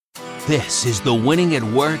This is the Winning at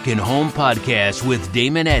Work and Home podcast with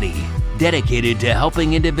Damon Eddy, dedicated to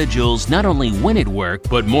helping individuals not only win at work,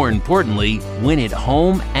 but more importantly, win at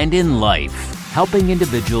home and in life, helping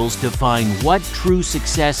individuals define what true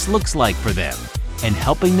success looks like for them and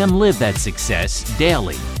helping them live that success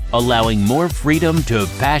daily, allowing more freedom to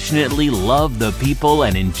passionately love the people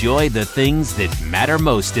and enjoy the things that matter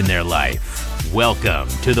most in their life. Welcome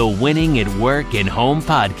to the Winning at Work and Home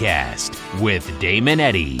podcast with Damon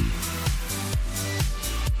Eddy.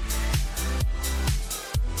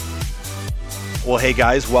 Well, hey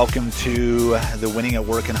guys, welcome to the Winning at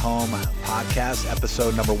Work and Home podcast,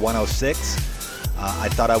 episode number 106. I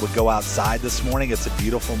thought I would go outside this morning. It's a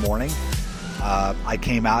beautiful morning. I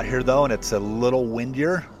came out here though, and it's a little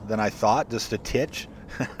windier than I thought, just a titch.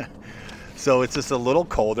 So it's just a little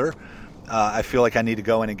colder. I feel like I need to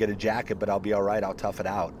go in and get a jacket, but I'll be all right. I'll tough it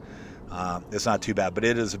out. It's not too bad, but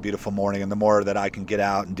it is a beautiful morning. And the more that I can get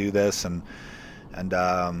out and do this and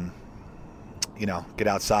get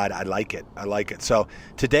outside, I like it. I like it. So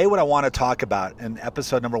today what I want to talk about in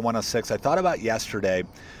episode number 106, I thought about yesterday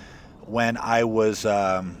when I was,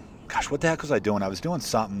 what the heck was I doing? I was doing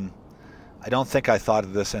something. I don't think I thought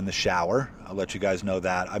of this in the shower. I'll let you guys know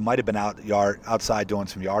that. I might have been outside doing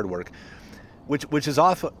some yard work. Which is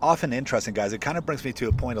often interesting, guys. It kind of brings me to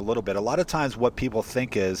a point a little bit. A lot of times what people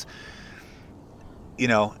think is,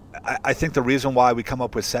 I think the reason why we come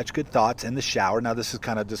up with such good thoughts in the shower, now this is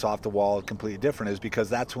kind of just off the wall, completely different, is because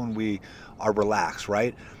that's when we are relaxed,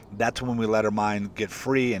 right? That's when we let our mind get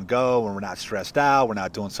free and go, when we're not stressed out, we're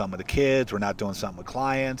not doing something with the kids, we're not doing something with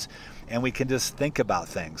clients, and we can just think about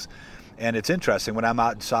things. And it's interesting, when I'm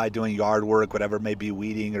outside doing yard work, whatever it may be,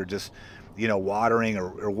 weeding or just, watering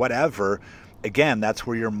or whatever, again, that's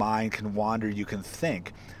where your mind can wander, you can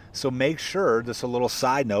think. So make sure, just a little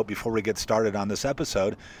side note before we get started on this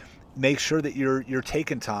episode, make sure that you're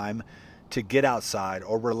taking time to get outside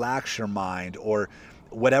or relax your mind or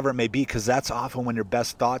whatever it may be, because that's often when your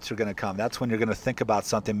best thoughts are going to come. That's when you're going to think about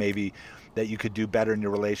something maybe that you could do better in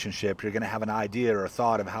your relationship. You're going to have an idea or a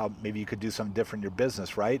thought of how maybe you could do something different in your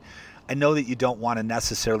business, right? I know that you don't want to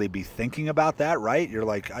necessarily be thinking about that, right? You're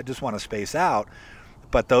like, I just want to space out.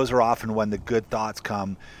 But those are often when the good thoughts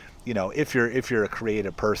come, if you're a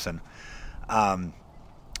creative person.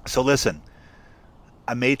 So listen,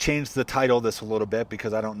 I may change the title of this a little bit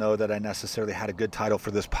because I don't know that I necessarily had a good title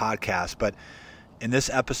for this podcast. But in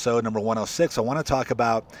this episode, number 106, I want to talk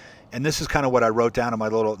about, and this is kind of what I wrote down in my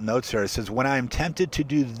little notes here. It says, when I am tempted to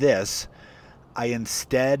do this, I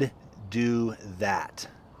instead do that.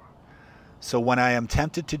 So when I am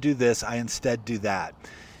tempted to do this, I instead do that.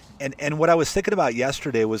 And what I was thinking about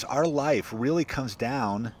yesterday was our life really comes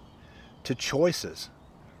down to choices,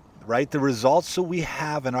 right? The results that we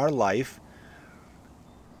have in our life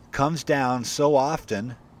comes down so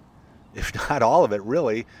often, if not all of it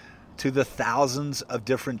really, to the thousands of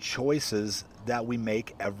different choices that we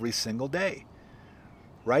make every single day,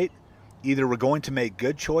 right? Either we're going to make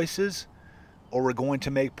good choices or we're going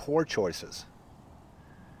to make poor choices.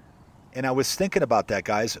 And I was thinking about that,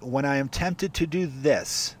 guys. When I am tempted to do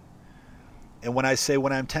this, and when I say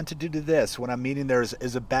when I'm tempted to do this, what I'm meaning there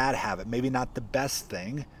is a bad habit, maybe not the best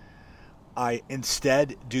thing, I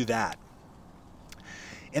instead do that.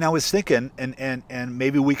 And I was thinking, and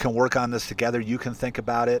maybe we can work on this together, you can think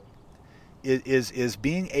about it, is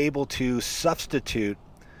being able to substitute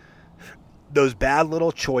those bad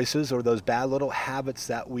little choices or those bad little habits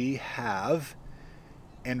that we have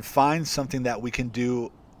and find something that we can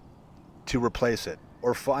do to replace it,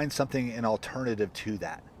 or find something, an alternative to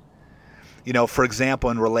that. For example,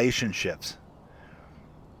 in relationships,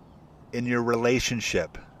 in your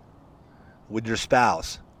relationship with your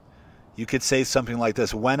spouse, you could say something like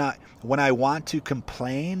this: when I want to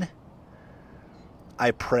complain,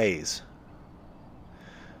 I praise.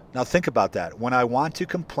 Now think about that. When I want to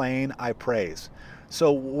complain, I praise.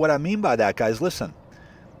 So what I mean by that, guys, listen,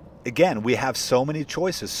 again, we have so many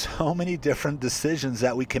choices, so many different decisions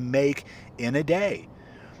that we can make in a day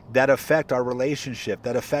that affect our relationship,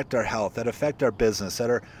 that affect our health, that affect our business,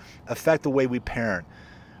 that affect the way we parent,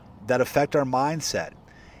 that affect our mindset.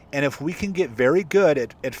 And if we can get very good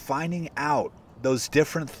at finding out those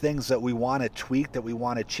different things that we want to tweak, that we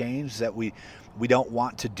want to change, that we don't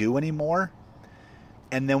want to do anymore,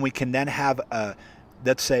 and then we can then have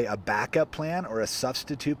let's say a backup plan or a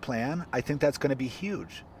substitute plan, I think that's going to be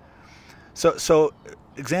huge. So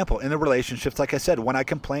example, in the relationships, like I said, when I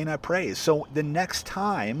complain, I praise. So the next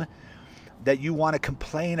time that you want to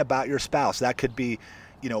complain about your spouse, that could be,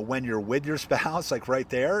 when you're with your spouse, like right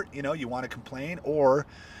there, you want to complain, or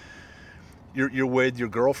you're with your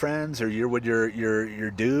girlfriends or you're with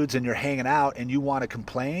your dudes and you're hanging out and you want to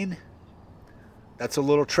complain, That's a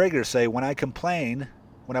little trigger. Say, when I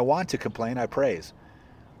want to complain, I praise.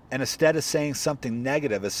 And instead of saying something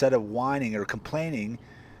negative, instead of whining or complaining,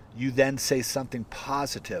 you then say something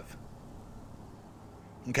positive.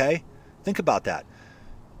 Okay? Think about that.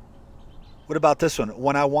 What about this one?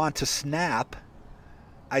 When I want to snap,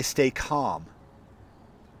 I stay calm.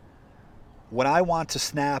 When I want to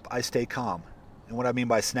snap, I stay calm. And what I mean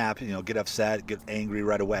by snap, get upset, get angry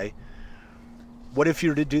right away. What if you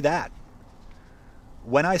were to do that?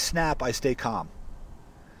 When I snap, I stay calm.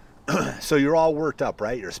 So you're all worked up,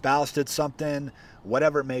 right? Your spouse did something,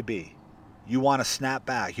 whatever it may be. You want to snap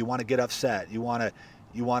back. You want to get upset. You want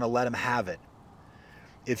to let them have it.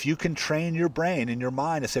 If you can train your brain and your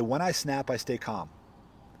mind to say, when I snap, I stay calm.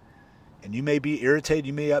 And you may be irritated,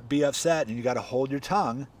 you may be upset, and you got to hold your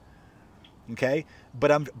tongue. Okay?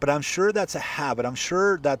 But I'm sure that's a habit. I'm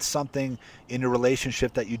sure that's something in a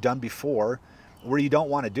relationship that you've done before where you don't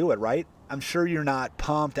want to do it, right? I'm sure you're not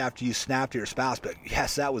pumped after you snapped at your spouse, but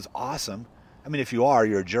yes, that was awesome. I mean, if you are,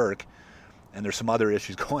 you're a jerk, and there's some other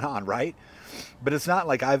issues going on, right? But it's not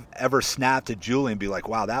like I've ever snapped at Julie and be like,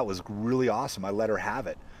 wow, that was really awesome. I let her have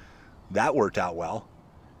it. That worked out well.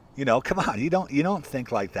 Come on, you don't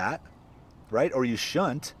think like that, right? Or you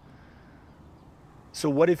shouldn't. So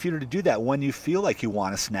what if you were to do that? When you feel like you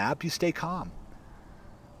want to snap, you stay calm.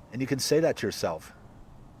 And you can say that to yourself.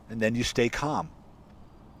 And then you stay calm.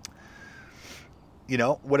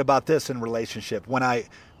 What about this in relationship? When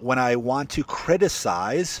I want to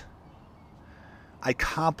criticize, I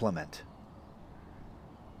compliment.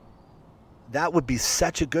 That would be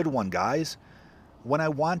such a good one, guys. When I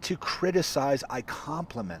want to criticize, I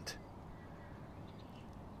compliment.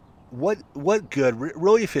 What good,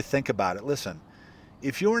 really, if you think about it, listen,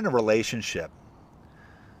 if you're in a relationship,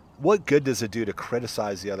 what good does it do to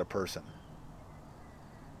criticize the other person?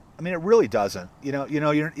 I mean, it really doesn't.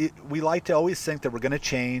 We like to always think that we're going to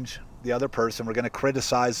change the other person. We're going to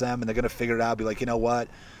criticize them, and they're going to figure it out. Be like, you know what?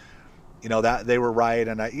 That they were right,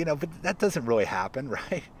 and but that doesn't really happen,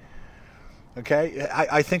 right? Okay,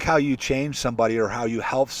 I think how you change somebody or how you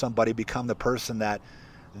help somebody become the person that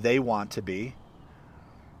they want to be,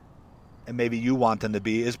 and maybe you want them to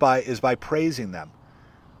be, is by praising them,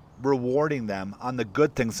 rewarding them on the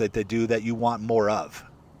good things that they do that you want more of.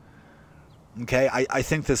 Okay, I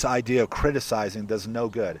think this idea of criticizing does no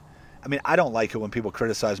good. I mean, I don't like it when people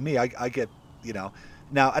criticize me. I get,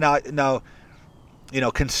 now,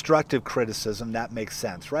 constructive criticism, that makes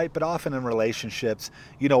sense, right? But often in relationships,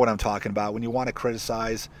 you know what I'm talking about. When you want to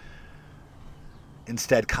criticize,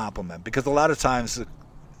 instead compliment. Because a lot of times,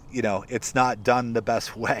 it's not done the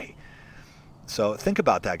best way. So think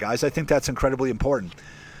about that, guys. I think that's incredibly important.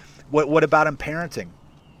 What about in parenting?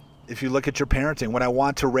 If you look at your parenting, when I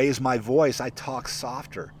want to raise my voice, I talk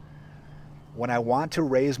softer. When I want to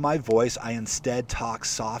raise my voice, I instead talk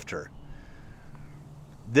softer.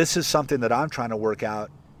 This is something that I'm trying to work out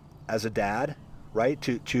as a dad, right?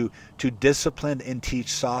 To discipline and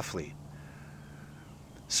teach softly.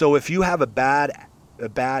 So if you have a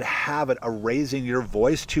bad habit of raising your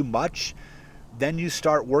voice too much, then you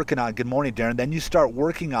start working on, good morning, Darren, then you start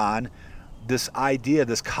working on this idea,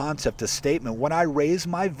 this concept, this statement. When I raise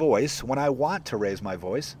my voice, when I want to raise my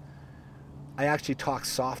voice, I actually talk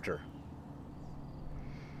softer.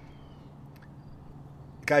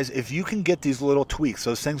 Guys, if you can get these little tweaks,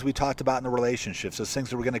 those things we talked about in the relationships, those things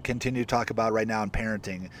that we're going to continue to talk about right now in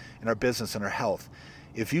parenting, in our business, and our health,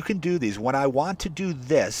 if you can do these, when I want to do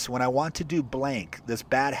this, when I want to do blank, this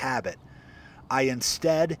bad habit, I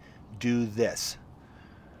instead do this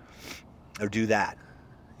or do that.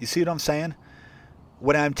 You see what I'm saying?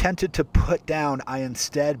 When I'm tempted to put down, I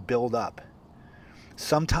instead build up.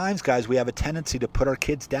 Sometimes, guys, we have a tendency to put our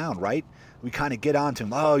kids down, right? We kind of get on to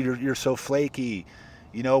them. Oh, you're so flaky.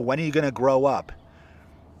 When are you going to grow up?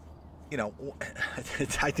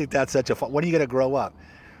 I think that's such a fun. When are you going to grow up?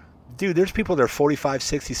 Dude, there's people that are 45,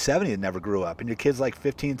 60, 70 that never grew up. And your kid's like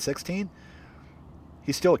 15, 16?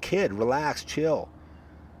 He's still a kid. Relax, chill.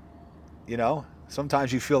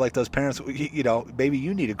 Sometimes you feel like those parents, maybe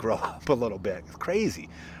you need to grow up a little bit. It's crazy,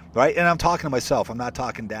 right? And I'm talking to myself. I'm not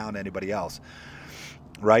talking down to anybody else,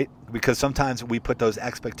 right? Because sometimes we put those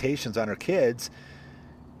expectations on our kids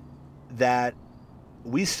that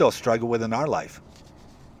we still struggle with in our life.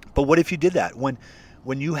 But what if you did that? When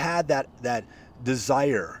you had that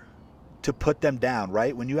desire to put them down,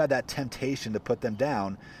 right? When you had that temptation to put them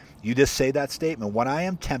down, you just say that statement. When I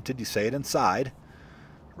am tempted, you say it inside,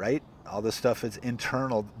 right? All this stuff is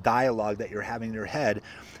internal dialogue that you're having in your head.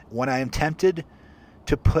 When I am tempted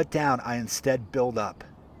to put down, I instead build up.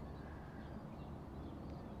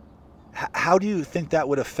 How do you think that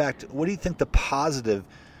would affect, what do you think the positive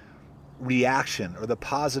reaction or the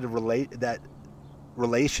positive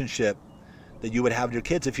relationship that you would have with your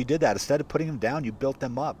kids if you did that. Instead of putting them down, you built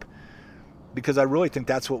them up. Because I really think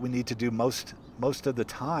that's what we need to do most of the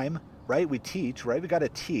time, right? We teach, right? We got to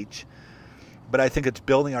teach. But I think it's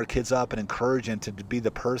building our kids up and encouraging them to be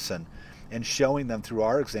the person and showing them through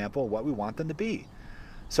our example what we want them to be.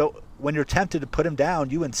 So when you're tempted to put them down,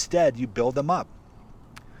 you build them up.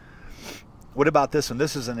 What about this one?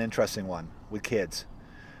 This is an interesting one with kids.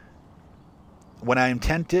 When I am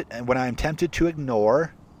tempted to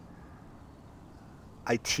ignore,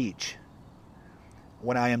 I teach.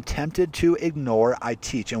 When I am tempted to ignore, I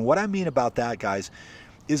teach. And what I mean about that, guys,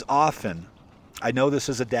 is often, I know this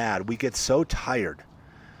as a dad, we get so tired,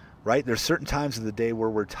 right? There's certain times of the day where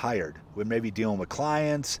we're tired. We may be dealing with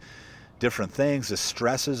clients, different things, the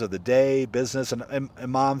stresses of the day, business, and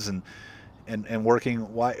moms and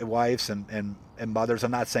working wives and mothers. I'm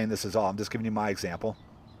not saying this is all. I'm just giving you my example.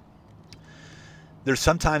 There's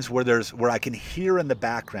sometimes where I can hear in the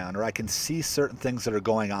background or I can see certain things that are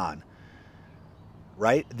going on,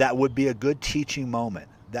 right? That would be a good teaching moment.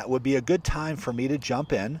 That would be a good time for me to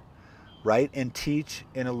jump in, right, and teach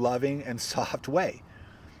in a loving and soft way.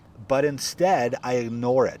 But instead, I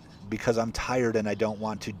ignore it because I'm tired and I don't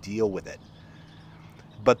want to deal with it.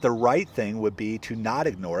 But the right thing would be to not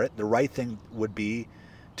ignore it. The right thing would be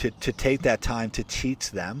to take that time to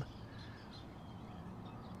teach them,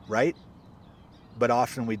 right? But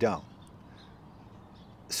often we don't.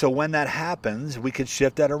 So when that happens, we could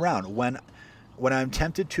shift that around. When I'm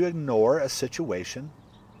tempted to ignore a situation,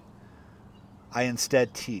 I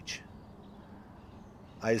instead teach.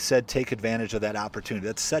 I said take advantage of that opportunity.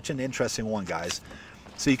 That's such an interesting one, guys.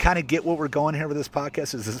 So you kind of get what we're going here with this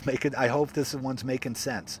podcast. I hope this one's making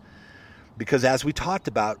sense. Because as we talked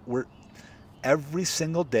about, every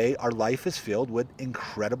single day our life is filled with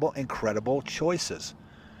incredible, incredible choices.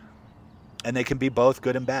 And they can be both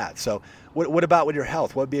good and bad. So what about with your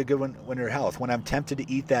health? What would be a good one when your health? When I'm tempted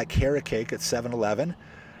to eat that carrot cake at 7-Eleven,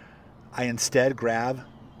 I instead grab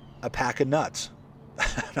a pack of nuts.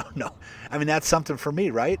 I don't know. I mean, that's something for me,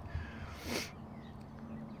 right?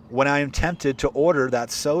 When I am tempted to order that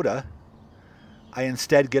soda, I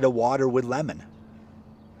instead get a water with lemon.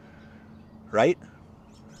 Right?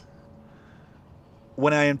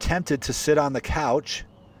 When I am tempted to sit on the couch,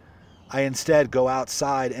 I instead go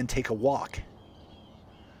outside and take a walk.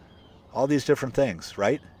 All these different things,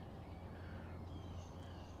 right?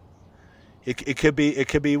 It could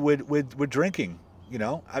be with drinking. You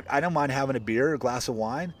know, I don't mind having a beer or a glass of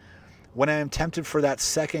wine. When I am tempted for that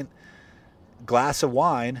second glass of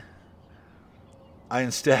wine, I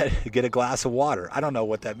instead get a glass of water. I don't know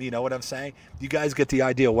what that means. You know what I'm saying? You guys get the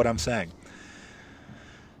idea of what I'm saying.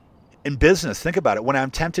 In business, think about it. When I'm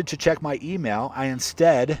tempted to check my email, I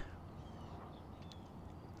instead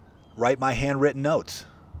write my handwritten notes.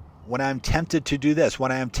 When I'm tempted to do this,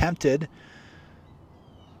 when I am tempted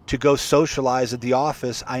to go socialize at the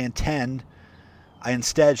office, I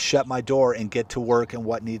instead shut my door and get to work and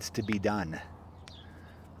what needs to be done.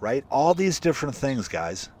 Right? All these different things,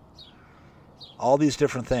 guys. All these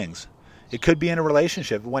different things. It could be in a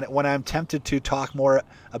relationship. When I'm tempted to talk more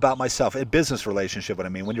about myself, a business relationship, what I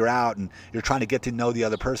mean, when you're out and you're trying to get to know the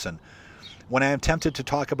other person. When I am tempted to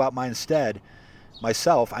talk about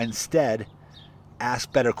myself, I instead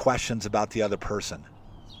ask better questions about the other person.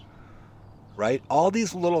 Right? All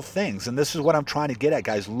these little things, and this is what I'm trying to get at,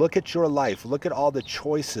 guys. Look at your life. Look at all the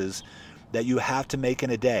choices that you have to make in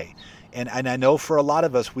a day. And I know for a lot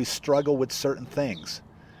of us, we struggle with certain things.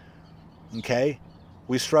 Okay?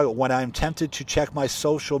 We struggle. When I'm tempted to check my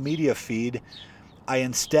social media feed, I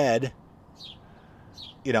instead,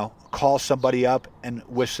 call somebody up and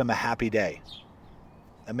wish them a happy day.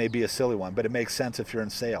 That may be a silly one, but it makes sense if you're in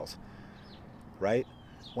sales. Right?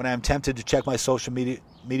 When I'm tempted to check my social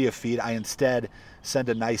media feed, I instead send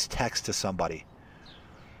a nice text to somebody.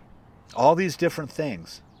 All these different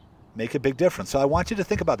things make a big difference. So I want you to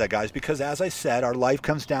think about that, guys, because as I said, our life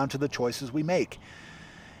comes down to the choices we make.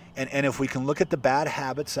 And if we can look at the bad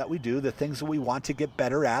habits that we do, the things that we want to get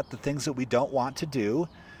better at, the things that we don't want to do,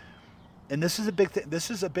 and this is a big thing. This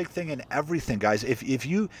is a big thing in everything, guys. If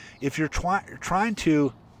you're trying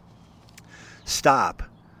to stop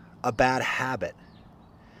a bad habit,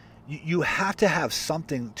 you have to have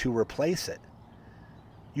something to replace it.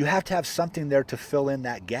 You have to have something there to fill in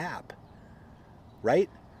that gap, right?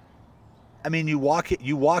 I mean, you walk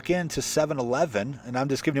into 7-Eleven, and I'm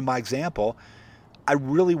just giving you my example. I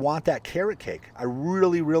really want that carrot cake. I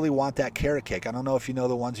really, really want that carrot cake. I don't know if you know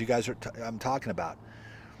the ones you guys I'm talking about.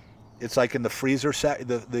 It's like in the freezer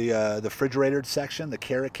the refrigerated section, the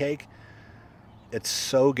carrot cake. It's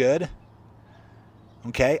so good.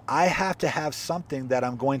 Okay, I have to have something that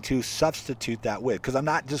I'm going to substitute that with, because I'm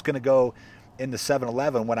not just going to go into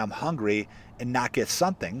 7-Eleven when I'm hungry and not get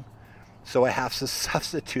something. So I have to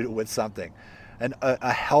substitute it with something, and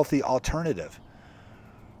a healthy alternative.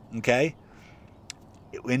 Okay,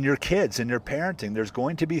 in your kids, in your parenting, there's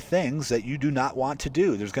going to be things that you do not want to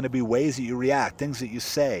do. There's going to be ways that you react, things that you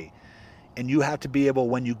say, and you have to be able,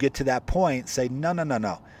 when you get to that point, say,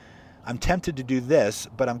 no. I'm tempted to do this,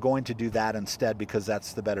 but I'm going to do that instead because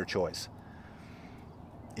that's the better choice.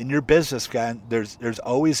 In your business, guy, there's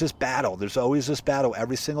always this battle. There's always this battle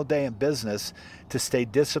every single day in business to stay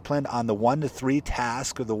disciplined on the 1 to 3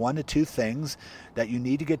 tasks or the 1 to 2 things that you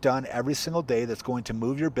need to get done every single day that's going to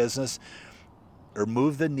move your business or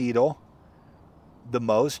move the needle the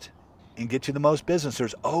most and get you the most business.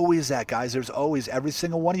 There's always that, guys. There's always, every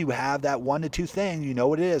single one of you have that 1 to 2 thing. You know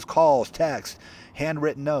what it is: calls, texts,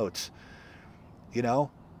 handwritten notes,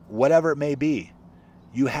 whatever it may be.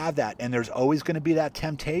 You have that, and there's always going to be that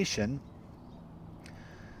temptation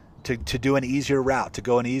to do an easier route, to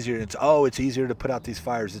go an easier. It's easier to put out these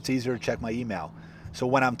fires. It's easier to check my email. So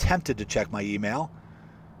when I'm tempted to check my email,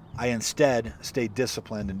 I instead stay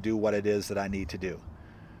disciplined and do what it is that I need to do.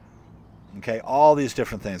 Okay, all these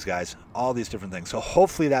different things, guys, all these different things. So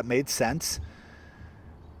hopefully that made sense.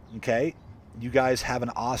 Okay, you guys have an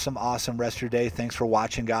awesome rest of your day. Thanks for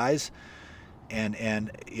watching, guys.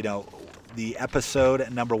 And the episode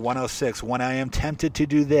number 106, when I am tempted to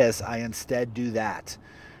do this, I instead do that.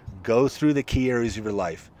 Go through the key areas of your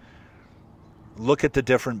life. Look at the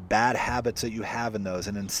different bad habits that you have in those.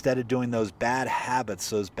 And instead of doing those bad habits,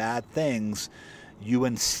 those bad things, you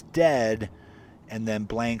instead, and then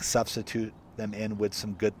blank, substitute them in with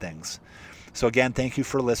some good things. So again, thank you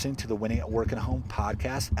for listening to the Winning at Work and Home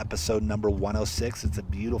podcast, episode number 106. It's a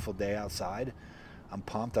beautiful day outside. I'm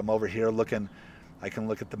pumped. I'm over here I can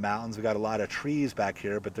look at the mountains. We got a lot of trees back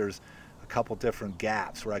here, but there's a couple different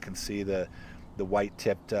gaps where I can see the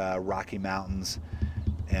white-tipped Rocky Mountains,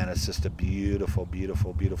 and it's just a beautiful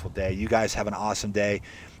day. You guys have an awesome day.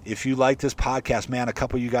 If you like this podcast, man, a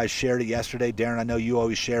couple of you guys shared it yesterday. Darren, I know you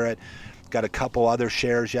always share it. Got a couple other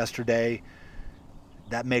shares yesterday.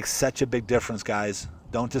 That makes such a big difference, guys.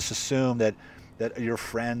 Don't just assume that your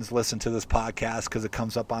friends listen to this podcast because it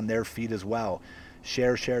comes up on their feed as well.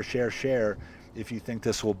 Share if you think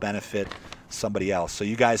this will benefit somebody else. So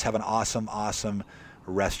you guys have an awesome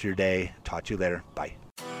rest of your day. Talk to you later. Bye.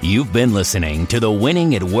 You've been listening to the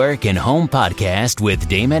Winning at Work and Home podcast with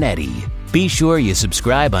Damon Eddy. Be sure you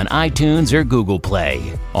subscribe on iTunes or Google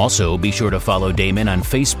Play. Also, be sure to follow Damon on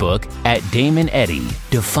Facebook at Damon Eddy.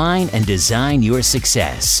 Define and design your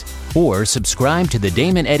success. Or subscribe to the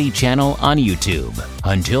Damon Eddy channel on YouTube.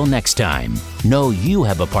 Until next time, know you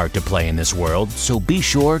have a part to play in this world, so be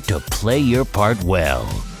sure to play your part well.